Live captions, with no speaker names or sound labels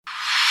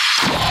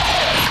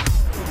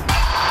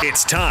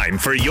It's time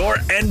for your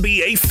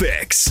NBA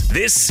fix.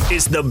 This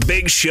is the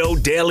Big Show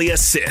Daily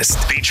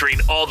Assist, featuring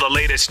all the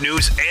latest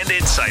news and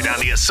insight on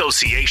the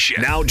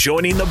association. Now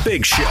joining the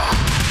Big Show,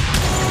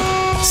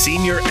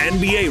 senior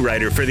NBA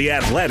writer for The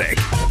Athletic,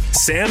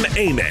 Sam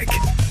Amick,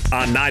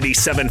 on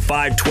 97.5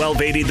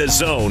 1280 The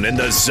Zone and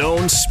The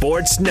Zone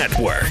Sports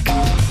Network.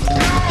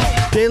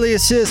 Daily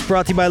Assist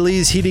brought to you by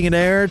Lee's Heating and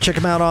Air. Check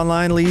them out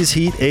online,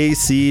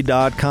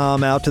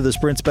 leesheatac.com. Out to the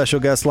Sprint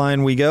special guest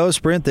line we go.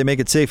 Sprint, they make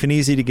it safe and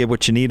easy to get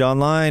what you need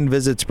online.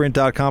 Visit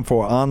sprint.com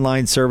for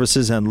online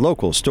services and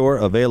local store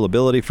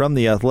availability. From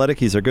The Athletic,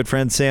 he's our good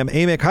friend Sam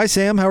Amick. Hi,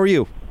 Sam. How are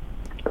you?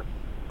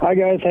 Hi,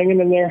 guys.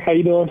 Hanging in there. How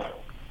you doing?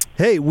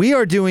 Hey, we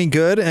are doing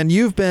good, and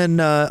you've been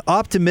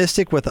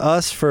optimistic with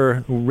us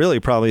for really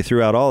probably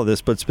throughout all of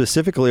this, but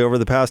specifically over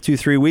the past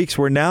 2-3 weeks.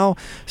 We're now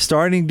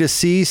starting to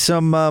see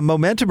some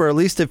momentum, or at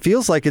least it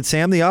feels like it,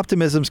 Sam. The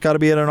optimism's got to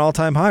be at an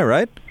all-time high,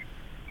 right?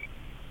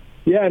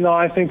 Yeah, no,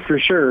 I think for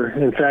sure.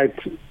 In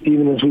fact,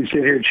 even as we sit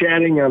here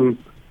chatting, I'm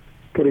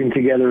putting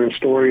together a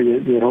story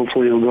that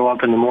hopefully will go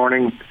up in the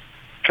morning,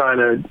 trying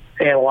to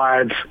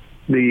analyze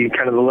the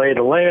kind of the lay of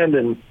the land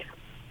and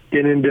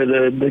get into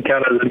the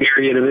kind of the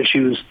myriad of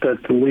issues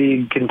that the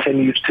league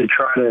continues to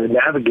try to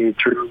navigate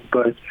through.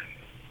 But,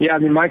 yeah, I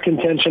mean, my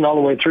contention all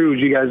the way through, as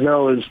you guys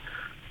know, is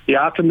the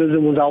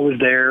optimism was always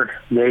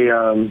there. They,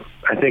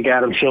 I think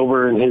Adam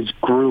Silver and his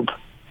group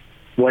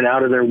went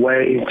out of their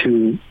way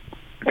to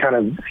kind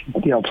of,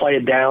 play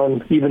it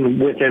down, even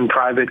within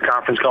private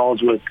conference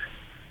calls with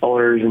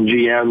owners and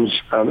GMs,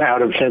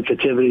 out of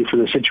sensitivity for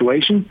the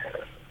situation.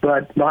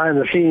 But behind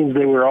the scenes,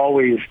 they were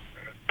always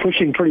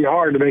pushing pretty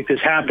hard to make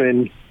this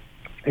happen.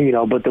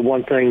 But the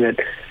one thing that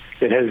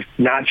has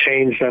not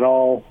changed at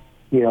all,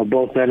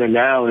 both then and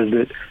now, is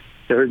that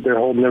they're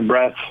holding their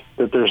breath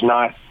that there's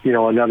not,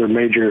 another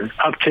major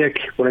uptick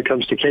when it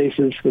comes to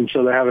cases, and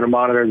so they're having to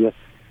monitor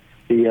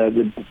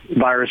the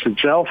virus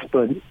itself.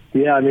 But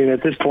yeah, I mean,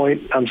 at this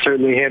point, I'm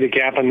certainly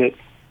handicapping that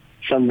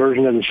some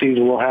version of the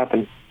season will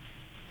happen.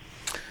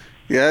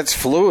 Yeah, it's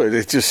fluid.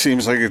 It just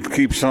seems like it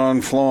keeps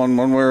on flowing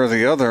one way or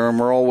the other, and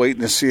we're all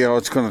waiting to see how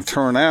it's going to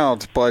turn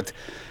out. But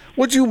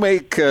what'd you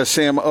make,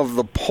 Sam, of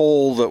the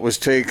poll that was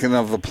taken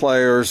of the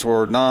players,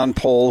 or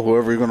non-poll,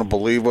 whoever you're going to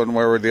believe one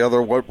way or the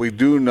other? What we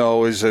do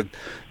know is that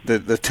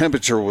the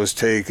temperature was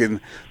taken,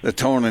 the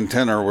tone and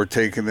tenor were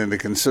taken into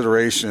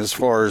consideration as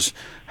far as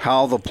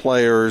how the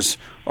players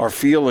are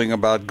feeling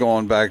about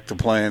going back to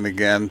playing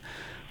again.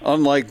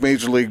 Unlike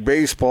Major League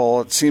Baseball,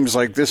 it seems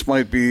like this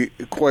might be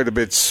quite a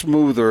bit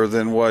smoother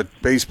than what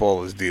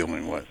baseball is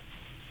dealing with.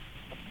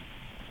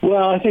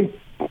 Well, I think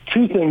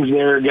two things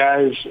there,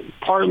 guys.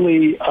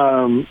 Partly,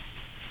 the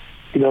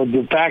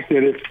fact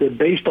that if the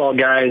baseball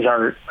guys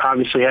are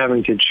obviously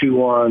having to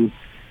chew on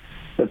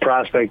the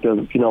prospect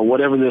of,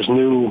 whatever this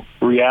new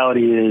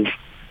reality is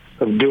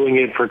of doing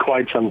it for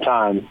quite some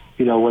time,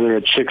 whether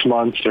it's 6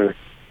 months or,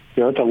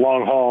 it's a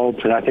long haul.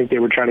 And I think they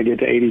were trying to get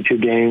to 82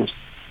 games.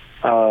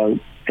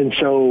 And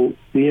so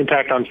the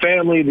impact on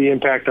family, the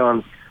impact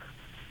on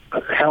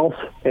health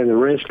and the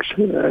risks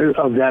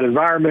of that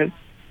environment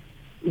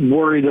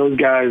worry those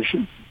guys,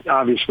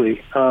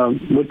 obviously.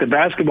 With the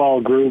basketball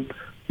group,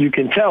 you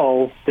can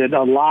tell that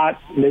a lot,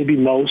 maybe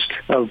most,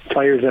 of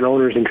players and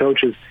owners and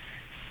coaches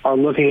are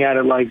looking at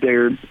it like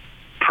they're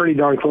pretty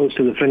darn close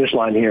to the finish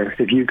line here.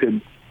 If you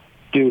could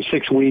do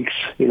 6 weeks,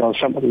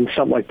 something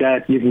like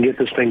that, you can get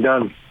this thing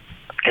done.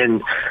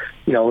 And,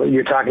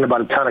 you're talking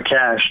about a ton of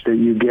cash that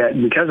you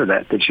get because of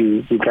that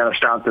you kind of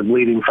stop the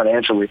bleeding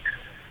financially.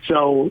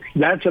 So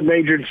that's a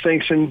major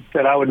distinction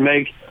that I would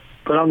make.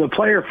 But on the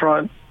player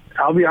front,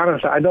 I'll be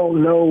honest, I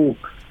don't know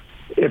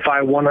if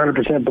I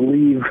 100%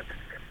 believe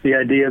the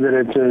idea that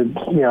it's an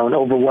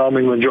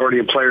overwhelming majority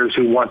of players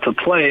who want to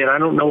play. And I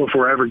don't know if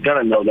we're ever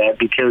going to know that,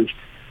 because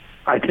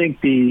I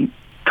think the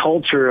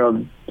culture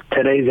of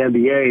today's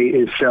NBA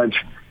is such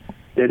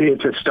that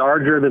it's a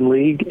star-driven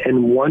league,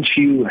 and once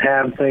you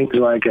have things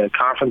like a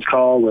conference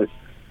call with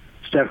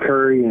Steph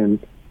Curry and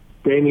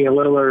Damian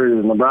Lillard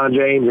and LeBron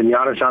James and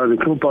Giannis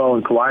Antetokounmpo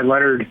and Kawhi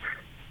Leonard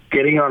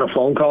getting on a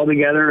phone call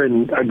together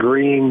and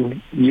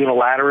agreeing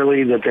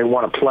unilaterally that they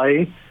want to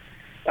play,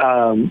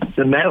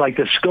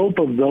 the scope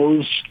of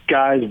those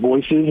guys'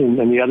 voices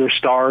and the other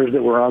stars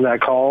that were on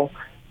that call,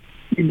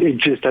 I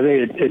think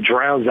it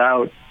drowns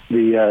out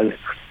the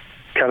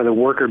kind of the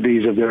worker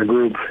bees of their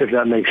group, if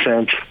that makes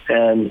sense.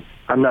 And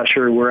I'm not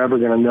sure we're ever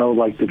going to know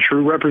the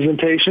true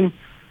representation,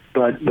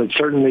 but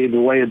certainly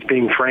the way it's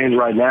being framed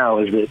right now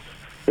is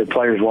that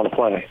players want to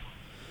play.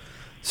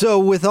 So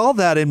with all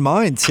that in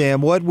mind,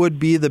 Sam, what would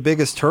be the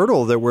biggest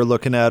hurdle that we're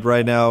looking at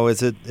right now?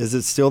 Is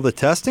it still the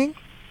testing?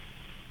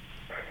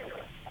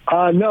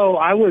 No,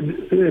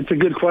 it's a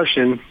good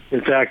question.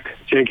 In fact,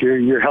 Jake,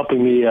 you're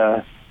helping me.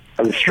 I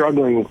was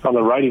struggling on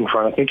the writing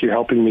front. I think you're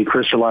helping me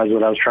crystallize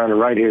what I was trying to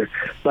write here.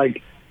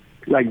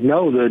 I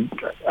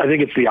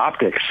think it's the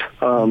optics.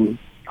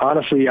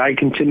 Honestly, I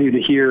continue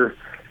to hear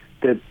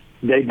that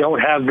they don't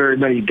have very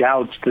many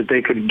doubts that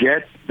they could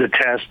get the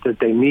test that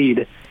they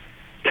need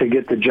to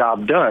get the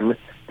job done.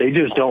 They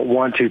just don't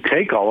want to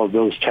take all of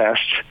those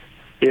tests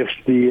if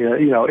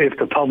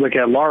the public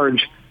at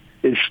large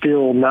is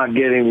still not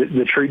getting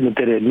the treatment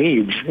that it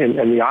needs. And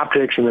the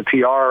optics and the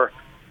PR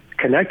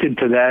connected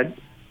to that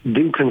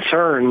do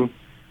concern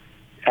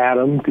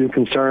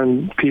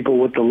people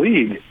with the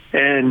league.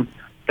 And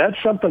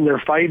that's something they're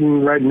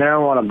fighting right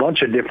now on a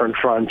bunch of different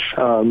fronts.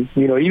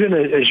 Even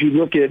as you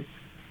look at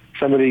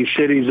some of these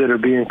cities that are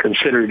being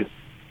considered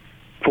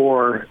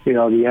for,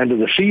 the end of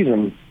the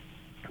season,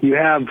 you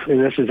have,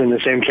 and this is in the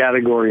same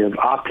category of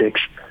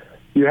optics,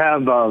 you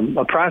have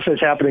a process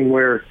happening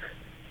where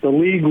the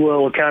league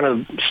will kind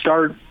of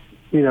start,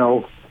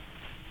 kind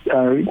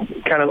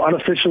of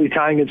unofficially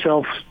tying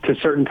itself to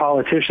certain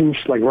politicians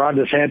like Ron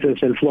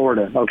DeSantis in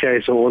Florida.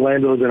 Okay, so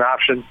Orlando's an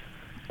option.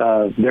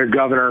 Their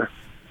governor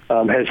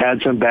has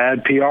had some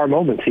bad PR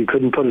moments. He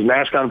couldn't put his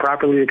mask on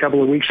properly a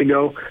couple of weeks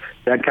ago.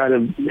 That kind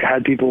of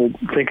had people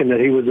thinking that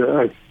he was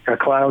a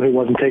clown who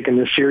wasn't taking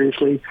this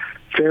seriously.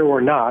 Fair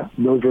or not,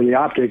 those were the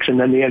optics. And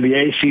then the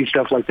NBA sees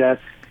stuff like that,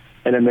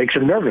 and it makes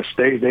them nervous.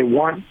 They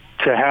want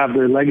to have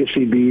their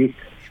legacy be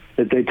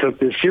that they took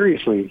this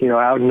seriously.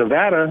 Out in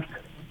Nevada,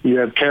 you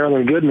have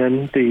Carolyn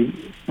Goodman, the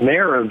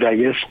mayor of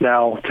Vegas.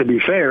 Now, to be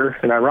fair,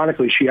 and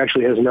ironically, she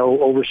actually has no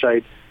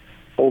oversight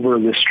over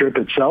the Strip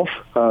itself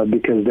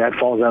because that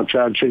falls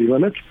outside city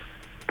limits.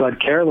 But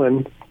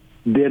Carolyn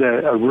did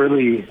a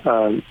really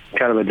kind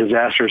of a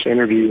disastrous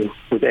interview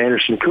with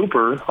Anderson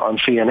Cooper on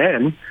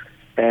CNN,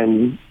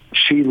 and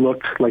she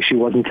looked like she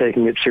wasn't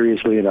taking it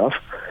seriously enough.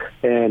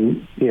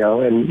 And,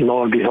 and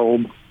lo and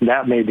behold,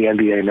 that made the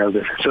NBA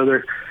nervous. So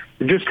they're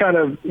just kind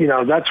of,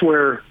 that's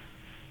where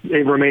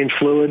it remains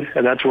fluid,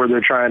 and that's where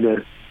they're trying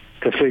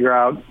to figure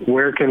out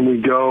where can we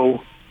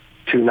go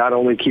to not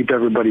only keep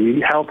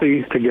everybody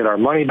healthy, to get our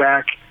money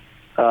back,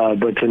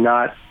 but to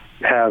not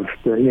have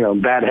the,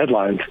 bad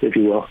headlines, if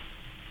you will.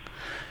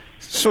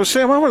 So,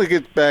 Sam, I want to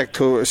get back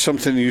to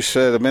something you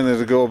said a minute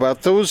ago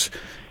about those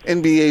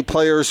NBA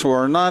players who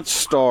are not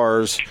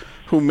stars,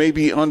 who may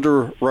be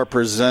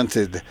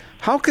underrepresented.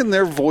 How can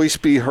their voice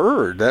be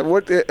heard?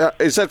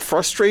 Is that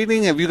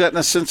frustrating? Have you gotten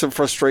a sense of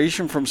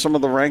frustration from some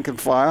of the rank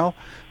and file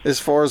as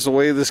far as the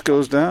way this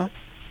goes down?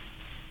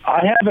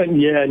 I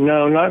haven't yet.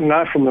 No,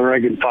 not from the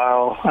rank and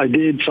file. I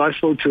did. So I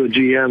spoke to a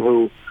GM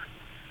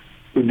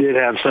who did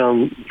have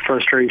some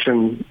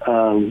frustration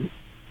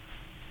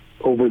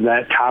over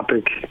that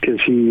topic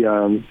because he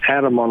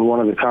had him on one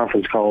of the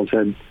conference calls,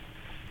 had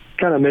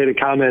kind of made a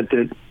comment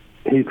that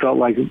he felt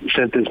like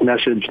sent this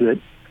message that,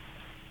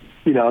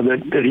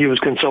 that he was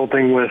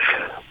consulting with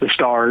the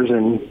stars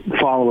and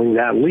following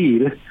that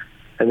lead,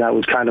 and that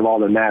was kind of all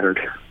that mattered.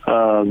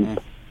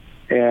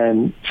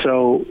 And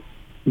so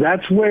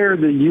that's where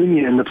the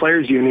union, the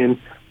players'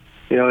 union,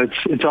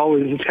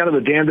 it's kind of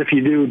a damned if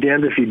you do,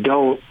 damned if you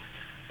don't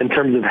in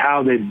terms of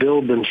how they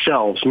build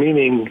themselves.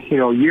 Meaning,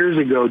 years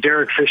ago,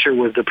 Derek Fisher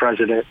was the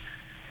president,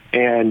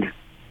 and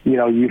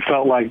you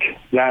felt like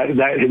that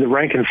the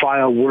rank and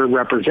file were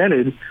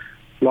represented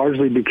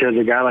largely because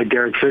a guy like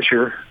Derek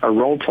Fisher, a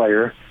role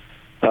player,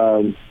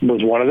 was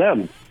one of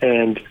them.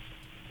 And,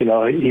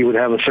 he would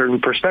have a certain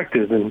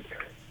perspective and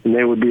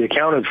they would be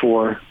accounted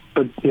for.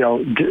 But,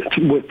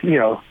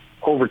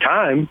 over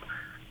time,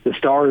 the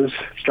stars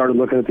started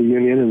looking at the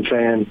union and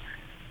saying,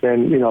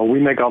 we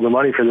make all the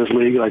money for this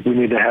league, like we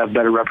need to have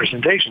better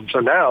representation. So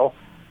now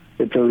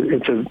it's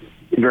a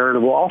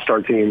veritable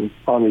all-star team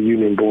on the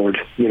union board.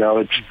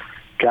 It's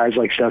guys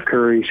like Steph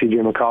Curry, C.J.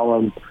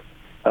 McCollum,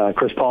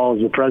 Chris Paul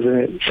is the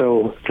president.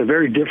 So it's a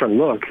very different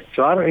look.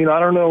 So I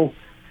don't know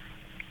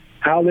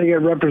how they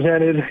get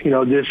represented.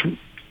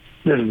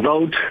 This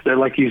vote that,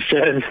 like you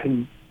said,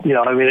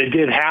 it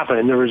did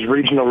happen. There was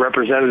regional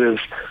representatives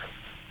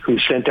who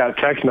sent out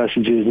text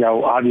messages.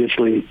 Now,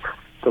 obviously,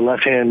 the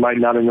left hand might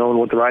not have known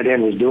what the right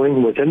hand was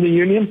doing within the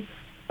union.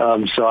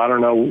 So I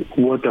don't know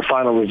what the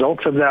final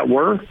results of that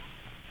were.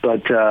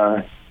 But,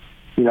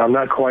 I'm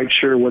not quite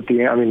sure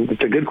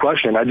it's a good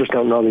question. I just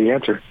don't know the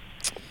answer.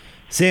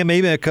 Sam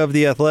Amick of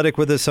The Athletic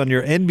with us on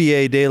your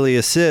NBA Daily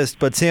Assist.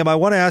 But, Sam, I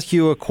want to ask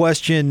you a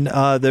question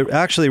that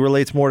actually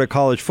relates more to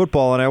college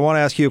football, and I want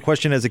to ask you a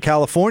question as a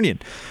Californian.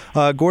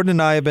 Gordon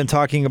and I have been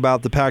talking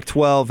about the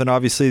Pac-12 and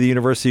obviously the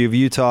University of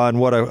Utah and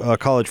what a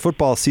college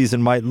football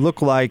season might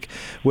look like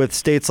with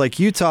states like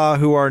Utah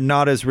who are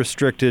not as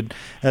restricted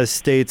as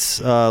states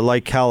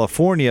like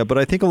California. But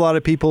I think a lot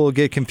of people will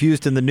get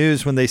confused in the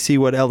news when they see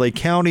what L.A.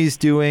 County's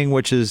doing,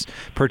 which is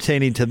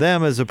pertaining to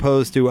them as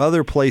opposed to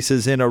other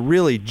places in a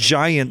really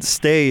giant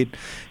state.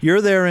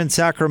 You're there in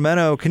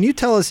Sacramento. Can you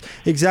tell us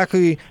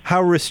exactly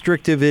how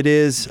restrictive it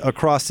is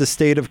across the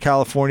state of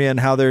California and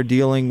how they're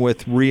dealing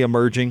with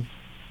re-emerging?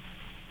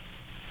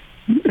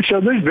 So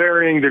there's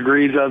varying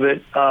degrees of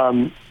it.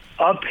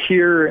 Up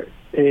here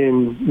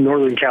in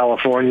Northern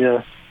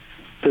California,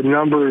 the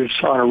numbers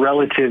on a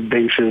relative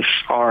basis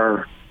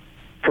are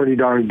pretty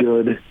darn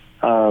good.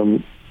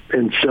 And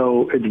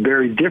so it's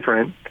very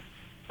different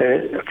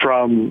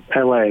from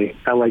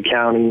LA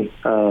County,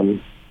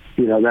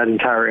 that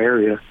entire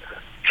area,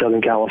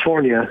 Southern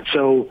California.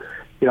 So,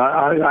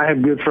 I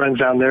have good friends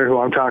down there who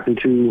I'm talking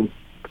to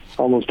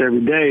almost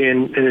every day,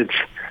 and it's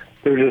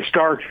there's a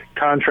stark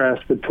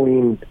contrast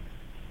between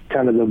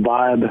kind of the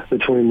vibe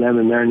between them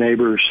and their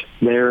neighbors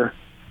there.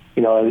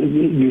 You know,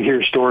 you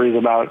hear stories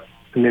about,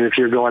 I mean, if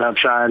you're going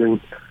outside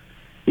and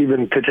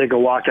even to take a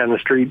walk down the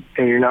street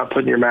and you're not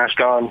putting your mask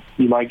on,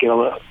 you might get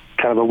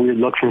kind of a weird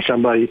look from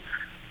somebody.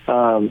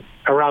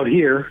 Around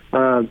here,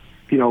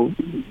 you know,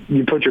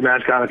 you put your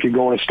mask on if you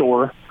go in a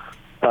store,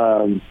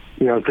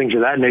 you know, things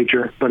of that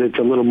nature, but it's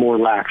a little more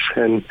lax.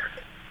 And,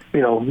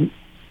 you know,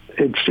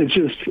 it's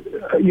just,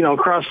 you know,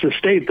 across the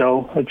state,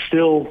 though, it's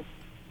still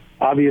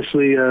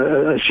obviously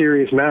a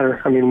serious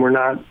matter. I mean, we're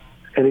not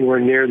anywhere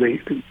near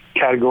the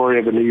category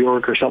of a New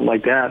York or something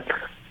like that,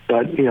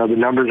 but, you know, the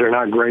numbers are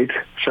not great.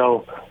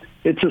 So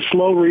it's a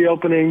slow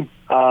reopening.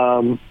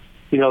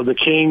 You know, the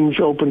Kings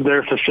opened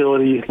their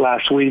facility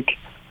last week.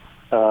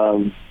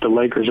 The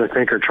Lakers, I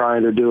think, are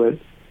trying to do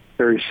it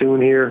very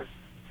soon here.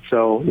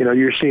 So, you know,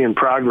 you're seeing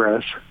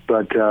progress,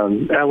 but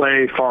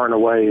L.A. far and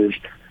away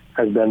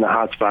has been the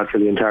hot spot for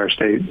the entire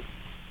state.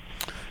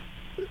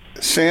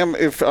 Sam,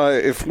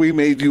 if we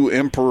made you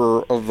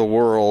emperor of the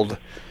world,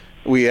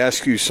 we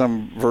ask you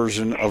some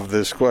version of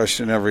this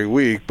question every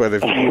week, but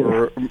if you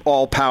were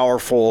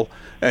all-powerful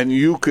and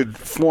you could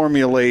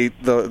formulate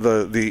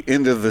the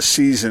end of the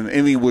season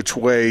any which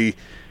way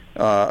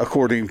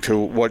according to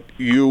what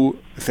you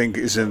think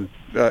is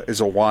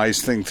a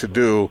wise thing to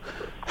do,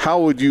 how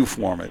would you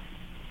form it?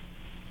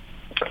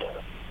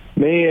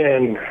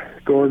 Man,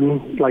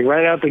 Gordon, like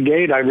right out the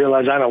gate, I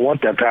realized I don't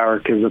want that power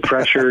because the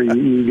pressure,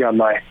 you got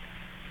my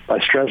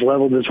stress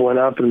level just went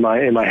up in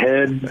my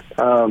head.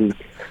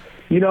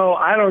 You know,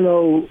 I don't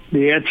know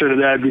the answer to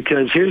that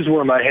because here's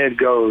where my head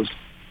goes.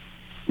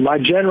 My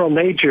general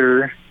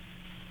nature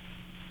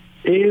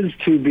is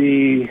to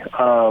be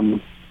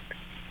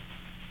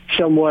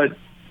somewhat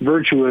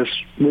virtuous,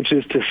 which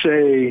is to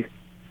say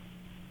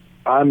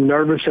I'm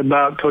nervous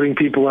about putting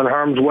people in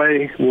harm's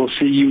way. We'll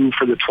see you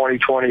for the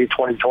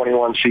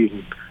 2020-2021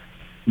 season.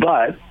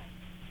 But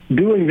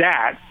doing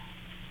that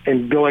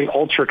and going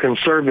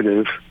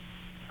ultra-conservative,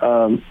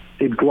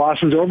 it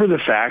glosses over the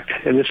fact,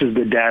 and this is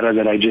the data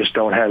that I just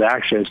don't have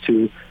access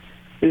to,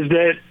 is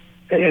that,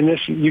 and this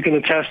you can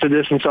attest to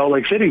this in Salt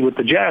Lake City with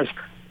the Jazz,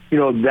 you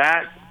know,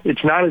 that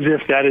it's not as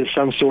if that is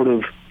some sort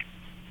of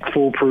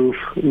foolproof,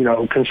 you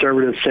know,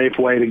 conservative, safe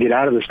way to get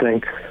out of this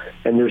thing,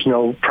 and there's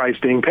no price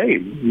being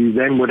paid. You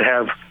then would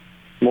have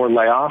more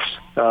layoffs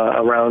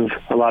around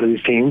a lot of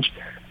these teams,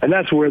 and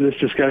that's where this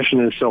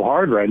discussion is so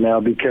hard right now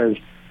because,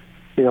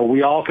 you know,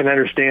 we all can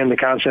understand the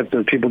concept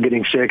of people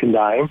getting sick and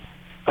dying.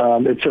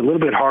 It's a little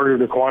bit harder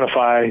to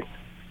quantify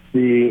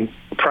the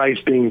price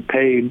being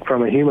paid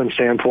from a human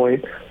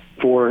standpoint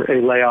for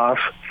a layoff,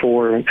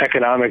 for an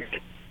economic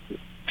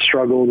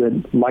struggle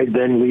that might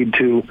then lead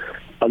to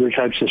other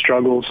types of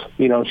struggles,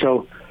 you know.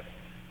 So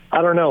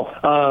I don't know.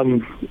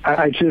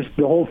 I just,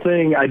 the whole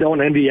thing, I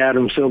don't envy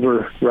Adam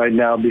Silver right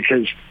now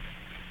because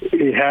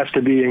it has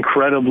to be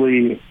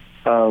incredibly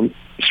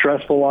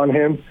stressful on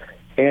him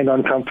and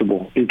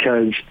uncomfortable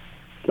because,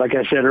 like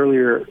I said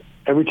earlier,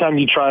 every time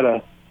you try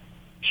to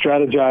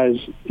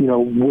strategize, you know,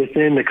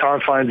 within the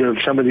confines of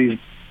some of these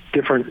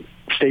different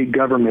state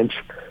governments,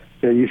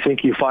 you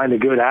think you find a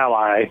good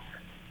ally,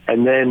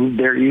 and then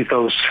their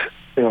ethos,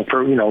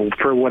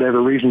 for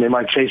whatever reason, they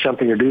might say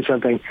something or do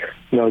something,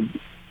 you know,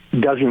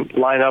 doesn't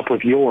line up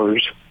with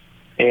yours,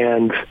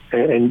 and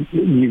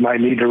you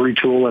might need to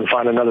retool and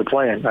find another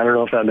plan. I don't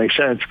know if that makes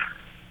sense,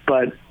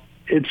 but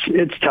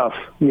it's tough,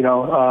 you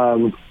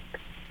know.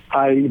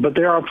 But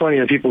there are plenty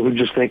of people who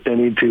just think they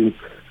need to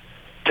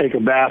take a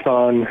bath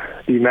on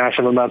the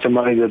massive amounts of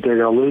money that they're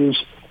going to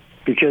lose.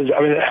 Because,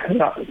 I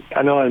mean,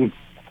 I know I'm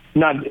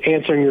not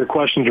answering your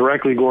question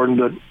directly, Gordon,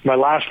 but my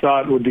last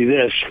thought would be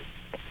this.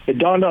 It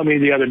dawned on me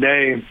the other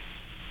day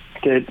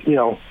that, you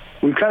know,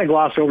 we've kind of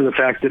glossed over the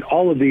fact that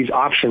all of these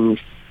options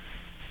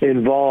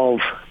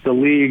involve the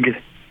league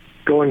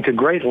going to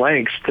great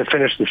lengths to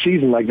finish the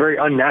season, like very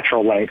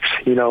unnatural lengths.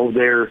 You know,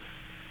 they're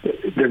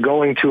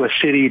going to a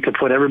city to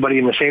put everybody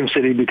in the same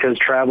city because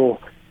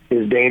travel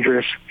is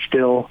dangerous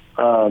still.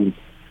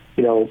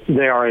 You know,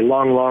 they are a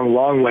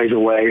long ways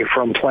away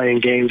from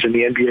playing games in the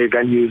NBA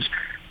venues,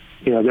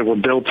 you know, that were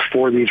built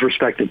for these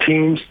respective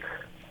teams.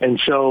 And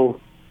so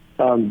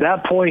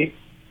that point,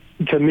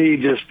 to me,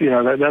 just, you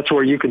know, that's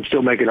where you can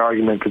still make an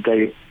argument that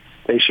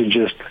they should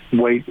just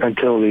wait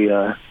until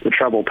the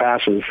trouble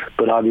passes.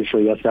 But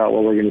obviously that's not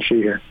what we're going to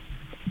see here.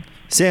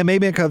 Sam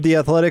Amick of The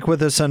Athletic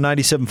with us on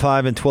 97.5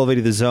 and 1280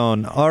 The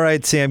Zone. All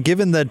right, Sam,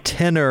 given the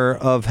tenor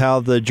of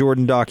how the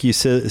Jordan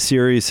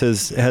docu-series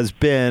has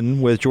been,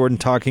 with Jordan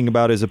talking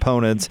about his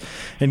opponents,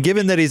 and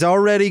given that he's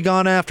already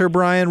gone after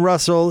Brian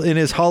Russell in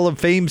his Hall of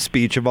Fame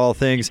speech, of all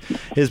things,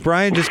 is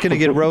Brian just going to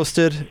get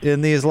roasted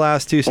in these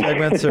last two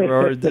segments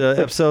or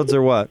episodes,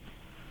 or what?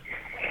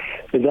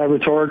 Is that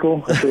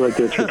rhetorical? I feel like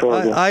it's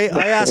rhetorical. I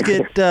ask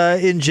it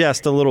in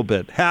jest a little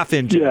bit, half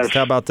in jest. Yes.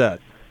 How about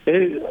that?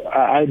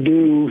 I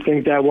do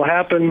think that will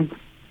happen.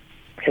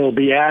 He'll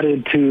be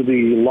added to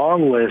the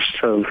long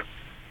list of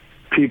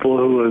people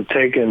who have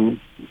taken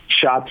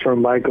shots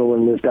from Michael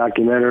in this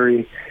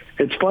documentary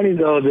It's funny,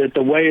 though, that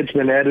the way it's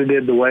been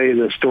edited, the way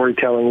the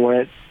storytelling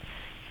went,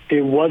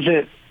 it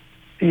wasn't,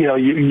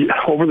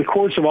 over the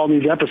course of all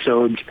these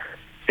episodes,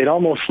 it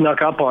almost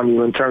snuck up on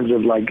you in terms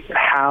of, like,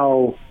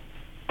 how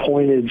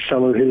pointed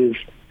some of his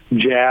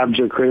jabs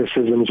or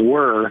criticisms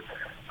were.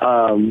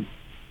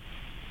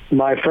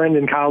 My friend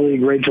and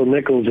colleague Rachel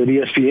Nichols at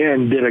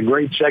ESPN did a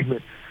great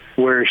segment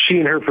where she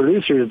and her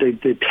producers,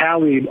 they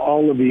tallied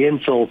all of the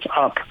insults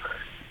up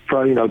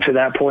from, to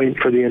that point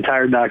for the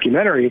entire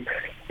documentary.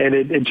 And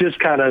it just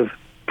kind of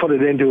put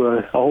it into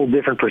a whole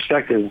different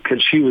perspective,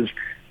 because she was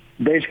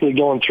basically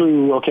going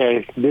through,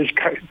 okay, this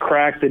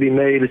crack that he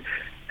made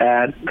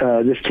at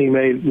this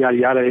teammate, yada,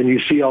 yada, and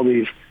you see all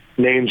these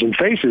names and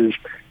faces.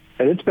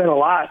 And it's been a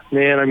lot,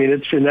 man. I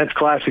mean, that's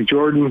classic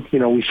Jordan.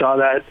 We saw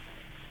that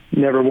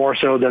never more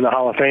so than the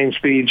Hall of Fame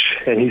speech,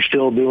 and he's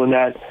still doing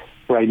that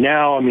right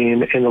now. I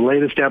mean, in the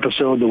latest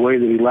episode, the way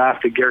that he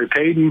laughed at Gary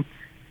Payton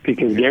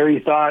because Gary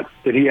thought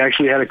that he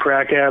actually had a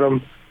crack at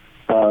him.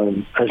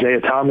 Isaiah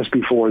Thomas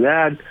before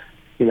that.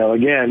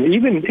 Again,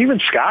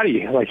 even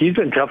Scotty, like, he's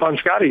been tough on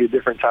Scotty at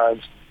different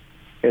times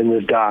in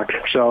this doc.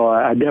 So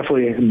I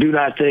definitely do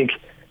not think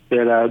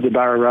that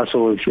Byron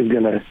Russell is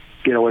going to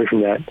get away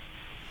from that.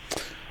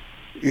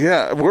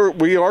 Yeah,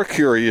 we are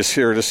curious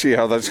here to see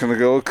how that's going to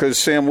go, because,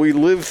 Sam, we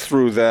lived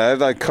through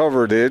that. I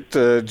covered it.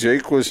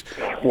 Jake was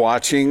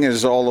watching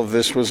as all of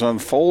this was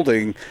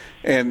unfolding,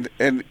 and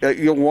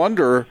you'll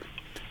wonder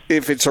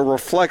if it's a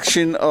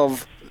reflection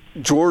of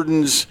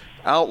Jordan's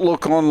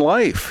outlook on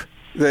life,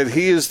 that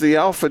he is the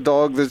alpha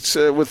dog that's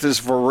with this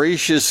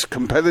voracious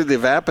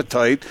competitive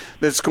appetite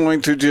that's going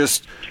to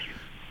just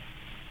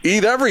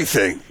eat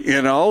everything,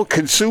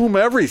 consume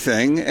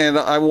everything. And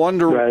I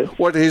wonder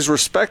what his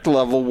respect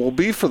level will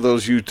be for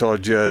those Utah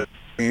Jazz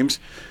teams,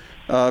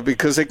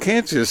 because they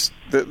can't just,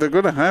 they're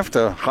going to have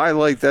to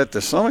highlight that to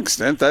some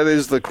extent. That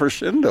is the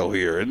crescendo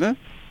here, isn't it?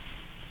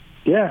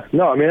 Yeah,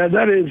 no, I mean,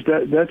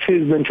 that's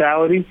his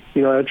mentality.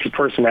 That's his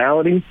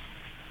personality.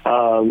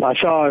 I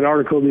saw an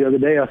article the other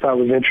day I thought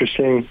was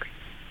interesting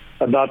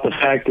about the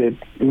fact that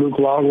Luke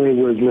Longley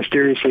was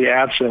mysteriously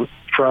absent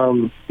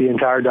from the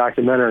entire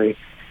documentary.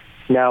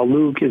 Now,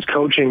 Luke is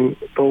coaching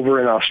over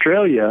in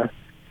Australia,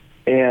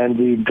 and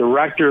the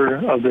director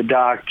of the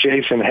doc,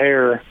 Jason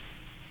Hare,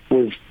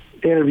 was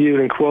interviewed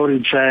and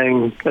quoted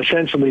saying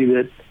essentially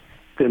that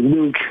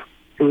Luke,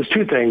 it was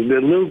two things,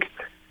 that Luke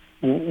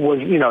was,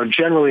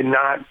 generally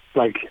not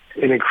like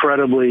an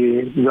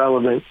incredibly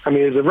relevant, I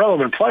mean, he's a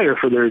relevant player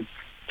for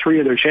three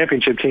of their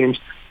championship teams,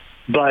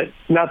 but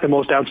not the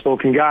most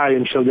outspoken guy,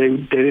 and so they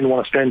didn't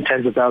want to spend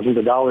tens of thousands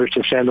of dollars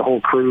to send a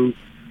whole crew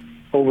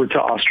over to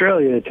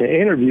Australia to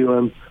interview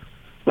him.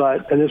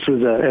 And this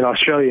was an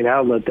Australian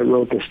outlet that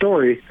wrote the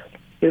story.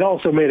 It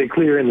also made it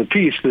clear in the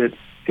piece that,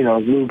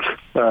 Luke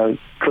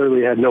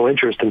clearly had no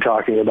interest in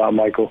talking about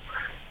Michael,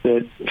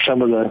 that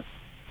some of the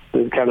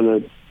kind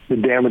of the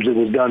damage that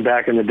was done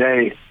back in the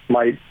day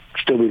might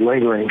still be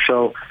lingering.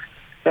 So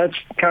that's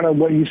kind of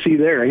what you see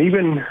there. And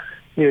even,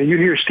 you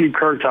hear Steve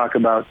Kerr talk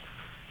about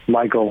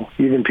Michael,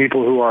 even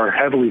people who are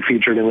heavily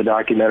featured in the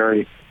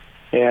documentary.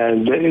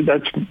 And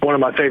that's one of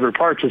my favorite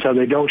parts, is how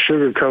they don't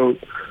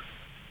sugarcoat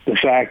the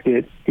fact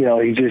that,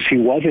 he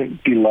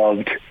wasn't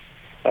beloved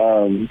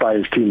by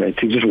his teammates.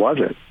 He just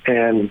wasn't.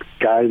 And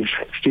guys,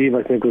 Steve,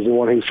 I think, was the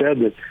one who said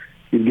that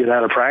you'd get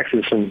out of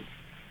practice and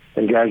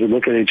guys would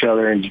look at each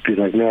other and just be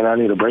like, man, I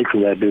need a break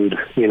from that dude.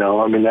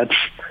 I mean,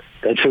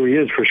 that's who he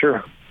is for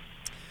sure.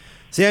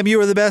 Sam,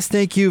 you are the best.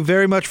 Thank you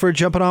very much for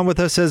jumping on with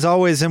us as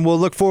always, and we'll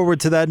look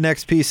forward to that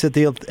next piece at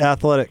the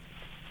Athletic.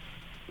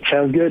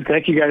 Sounds good.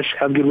 Thank you, guys.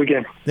 Have a good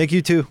weekend. Thank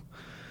you, too.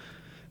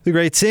 The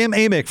great Sam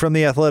Amick from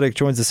The Athletic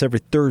joins us every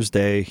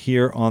Thursday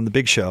here on The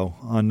Big Show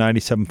on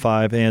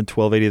 97.5 and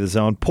 1280 The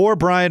Zone. Poor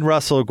Brian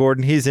Russell,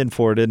 Gordon. He's in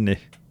for it, isn't he?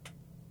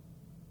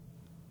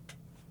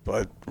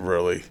 But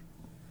really,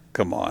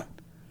 come on.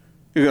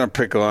 You're going to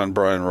pick on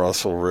Brian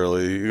Russell,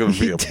 really? You're going to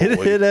be a bully.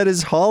 He did it at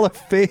his Hall of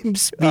Fame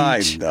speech.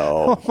 I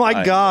know. Oh,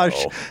 my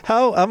gosh. Know.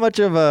 How much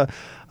of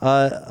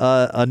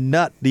a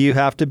nut do you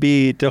have to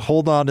be to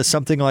hold on to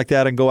something like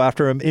that and go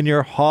after him in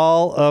your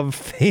Hall of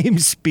Fame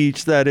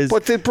speech? That is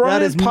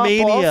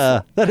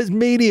mania. Off? That is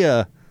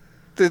mania.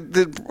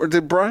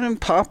 Did Brian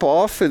pop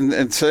off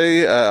and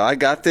say, I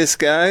got this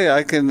guy,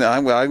 I'm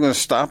going to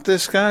stop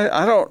this guy?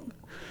 I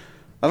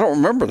don't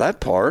remember that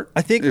part.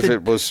 I think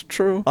it was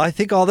true. I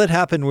think all that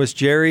happened was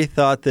Jerry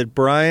thought that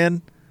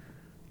Brian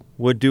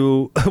would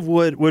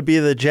be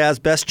the Jazz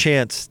best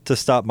chance to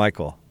stop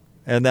Michael.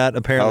 And that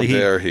apparently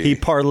he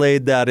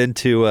parlayed that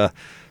into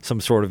some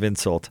sort of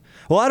insult.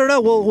 Well, I don't know.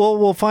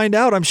 We'll find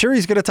out. I'm sure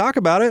he's going to talk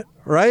about it,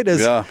 right?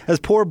 As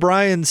poor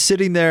Brian's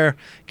sitting there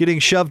getting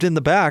shoved in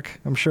the back,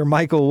 I'm sure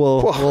Michael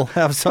will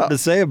have something to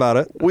say about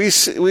it. We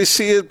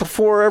see it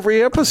before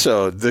every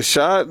episode. The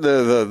shot,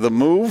 the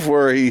move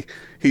where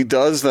he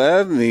does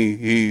that, and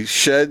he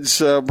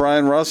sheds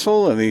Brian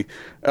Russell, and he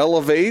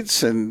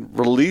elevates and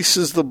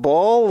releases the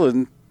ball,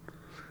 and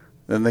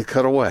then they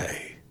cut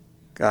away.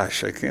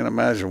 Gosh, I can't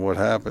imagine what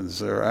happens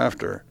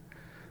thereafter.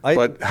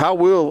 But how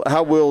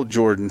will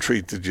Jordan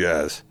treat the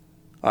Jazz?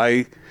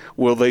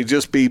 Will they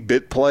just be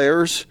bit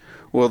players?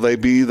 Will they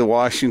be the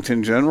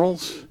Washington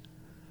Generals?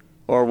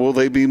 Or will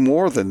they be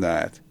more than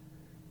that?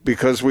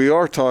 Because we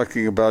are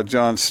talking about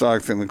John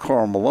Stockton and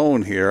Karl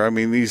Malone here. I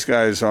mean, these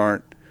guys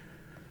aren't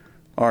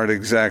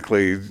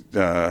exactly,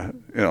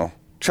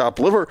 chopped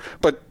liver.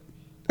 But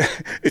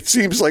it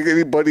seems like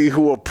anybody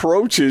who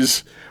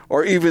approaches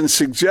or even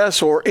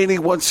suggests or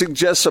anyone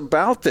suggests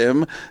about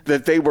them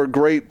that they were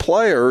great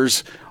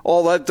players,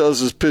 all that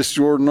does is piss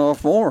Jordan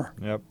off more.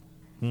 Yep.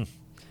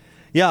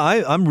 Yeah,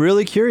 I'm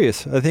really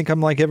curious. I think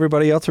I'm like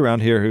everybody else around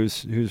here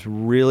who's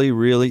really,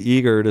 really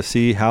eager to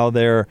see how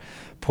they're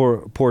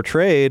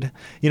portrayed.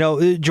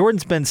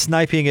 Jordan's been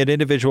sniping at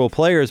individual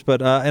players,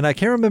 but and I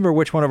can't remember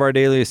which one of our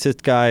Daily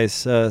Assist guys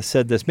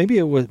said this. Maybe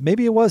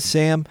it was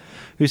Sam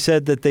who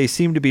said that they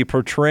seem to be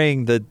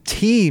portraying the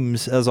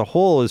teams as a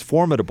whole as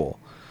formidable.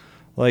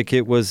 Like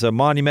it was a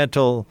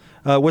monumental.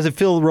 Was it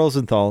Phil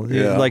Rosenthal?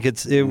 Yeah. Like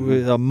it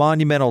was a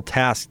monumental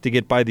task to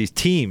get by these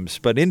teams,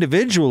 but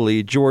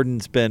individually,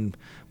 Jordan's been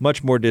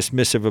much more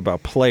dismissive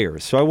about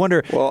players. So I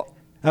wonder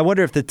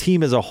if the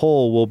team as a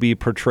whole will be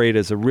portrayed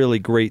as a really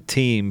great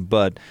team,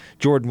 but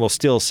Jordan will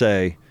still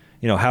say,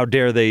 how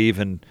dare they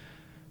even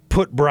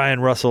put Brian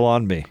Russell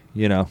on me?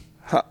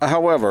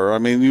 However, I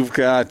mean, you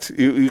can't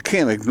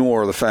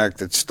ignore the fact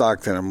that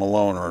Stockton and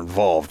Malone are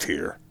involved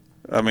here.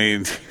 I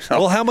mean,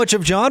 well, how much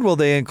of John will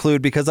they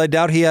include? Because I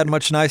doubt he had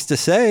much nice to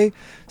say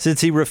since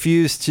he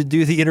refused to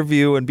do the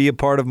interview and be a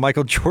part of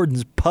Michael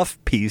Jordan's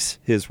puff piece,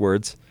 his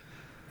words.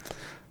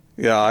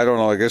 Yeah, I don't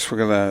know. I guess we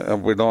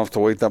don't have to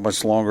wait that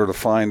much longer to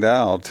find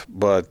out.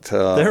 But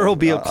there will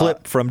be a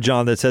clip from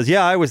John that says,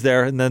 "Yeah, I was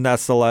there," and then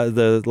that's the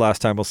last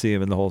time we'll see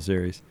him in the whole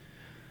series.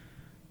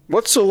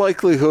 What's the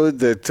likelihood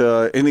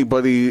that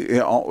anybody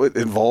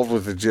involved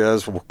with the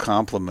Jazz will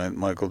compliment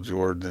Michael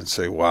Jordan and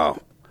say,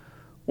 "Wow,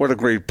 what a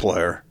great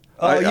player"?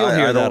 Oh, you'll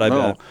hear that. I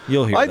bet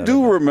you'll hear. I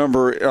do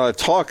remember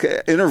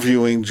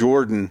interviewing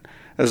Jordan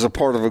as a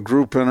part of a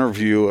group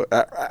interview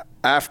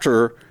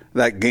after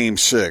that Game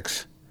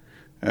 6.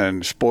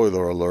 And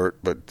spoiler alert,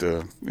 but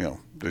the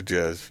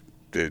Jazz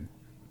did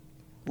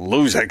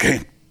lose that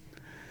game.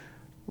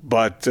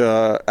 But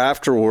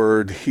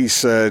afterward, he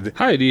said,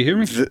 "Hi, do you hear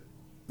me?"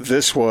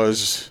 This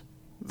was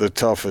the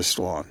toughest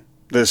one.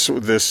 This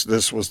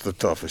was the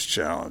toughest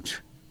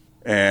challenge,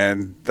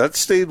 and that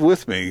stayed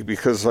with me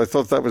because I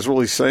thought that was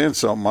really saying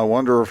something. I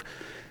wonder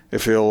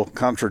if he'll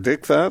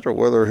contradict that or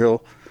whether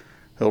he'll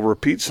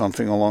repeat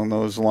something along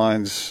those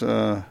lines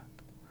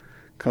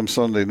come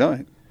Sunday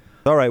night.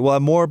 All right, well,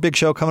 more Big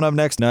Show coming up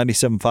next,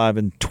 97.5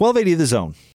 and 1280 The Zone.